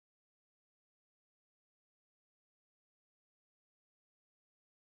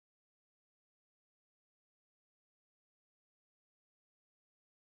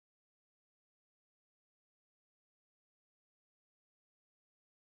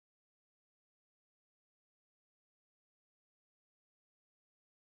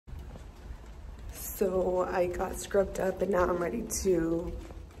So I got scrubbed up and now I'm ready to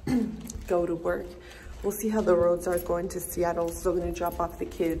go to work. We'll see how the roads are going to Seattle. Still gonna drop off the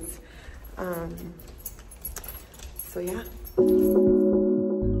kids. So yeah.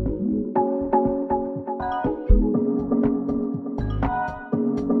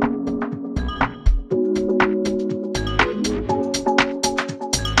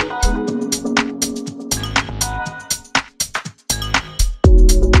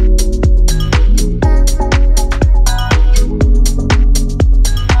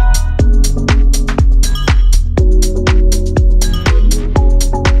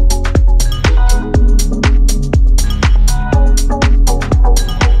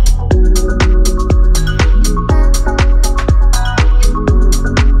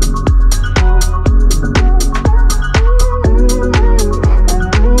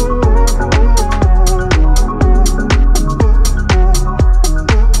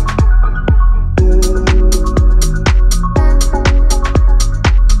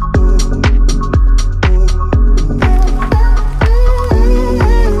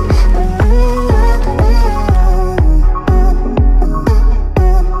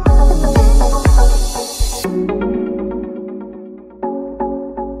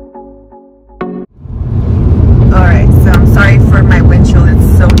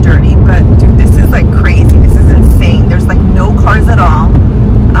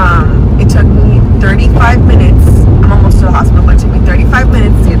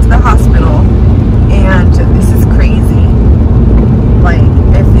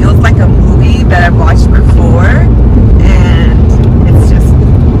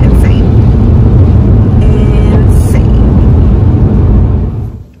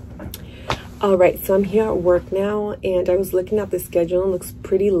 Alright, so I'm here at work now and I was looking at the schedule and it looks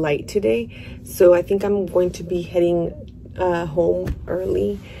pretty light today. So I think I'm going to be heading home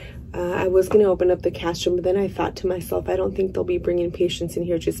early. I was going to open up the cash room, but then I thought to myself, I don't think they'll be bringing patients in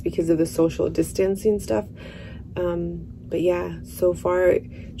here just because of the social distancing stuff. But yeah, so far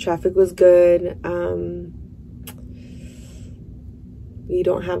traffic was good. We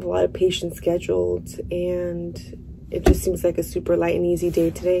don't have a lot of patients scheduled and it just seems like a super light and easy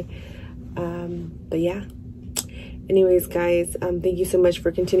day today. But yeah, anyways guys, thank you so much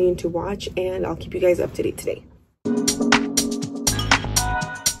for continuing to watch and I'll keep you guys up to date today.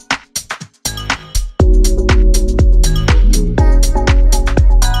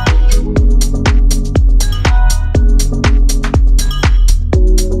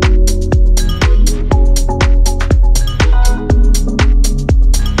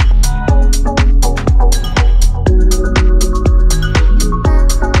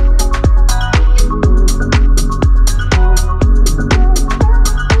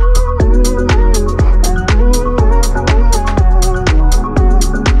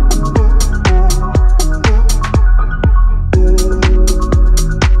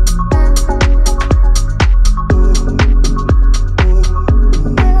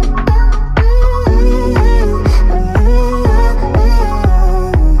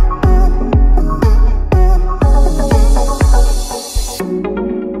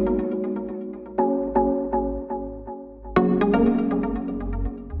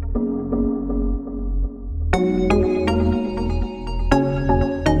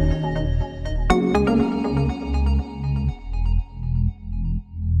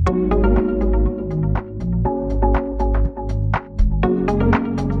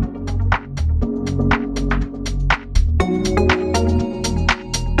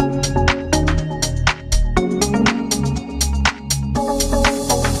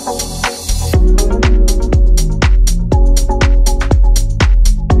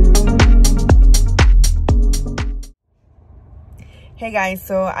 Hey guys,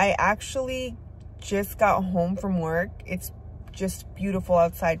 so I actually just got home from work. It's just beautiful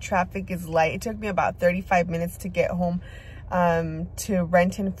outside. Traffic is light. It took me about 35 minutes to get home to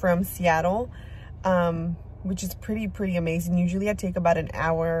Renton from Seattle, which is pretty amazing. Usually I take about an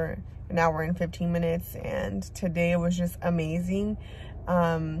hour and 15 minutes, and today it was just amazing.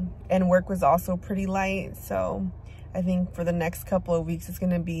 And work was also pretty light, so I think for the next couple of weeks it's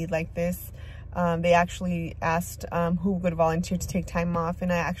gonna be like this. They actually asked who would volunteer to take time off,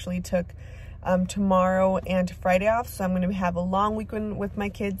 and I actually took tomorrow and Friday off, so I'm going to have a long weekend with my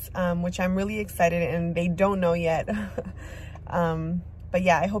kids, which I'm really excited, and they don't know yet. But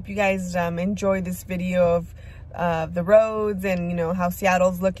yeah, I hope you guys enjoy this video of the roads and, you know, how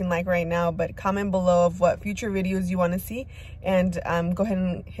Seattle's looking like right now. But comment below of what future videos you want to see, and go ahead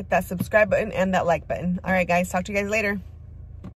and hit that subscribe button and that like button. All right guys, talk to you guys later.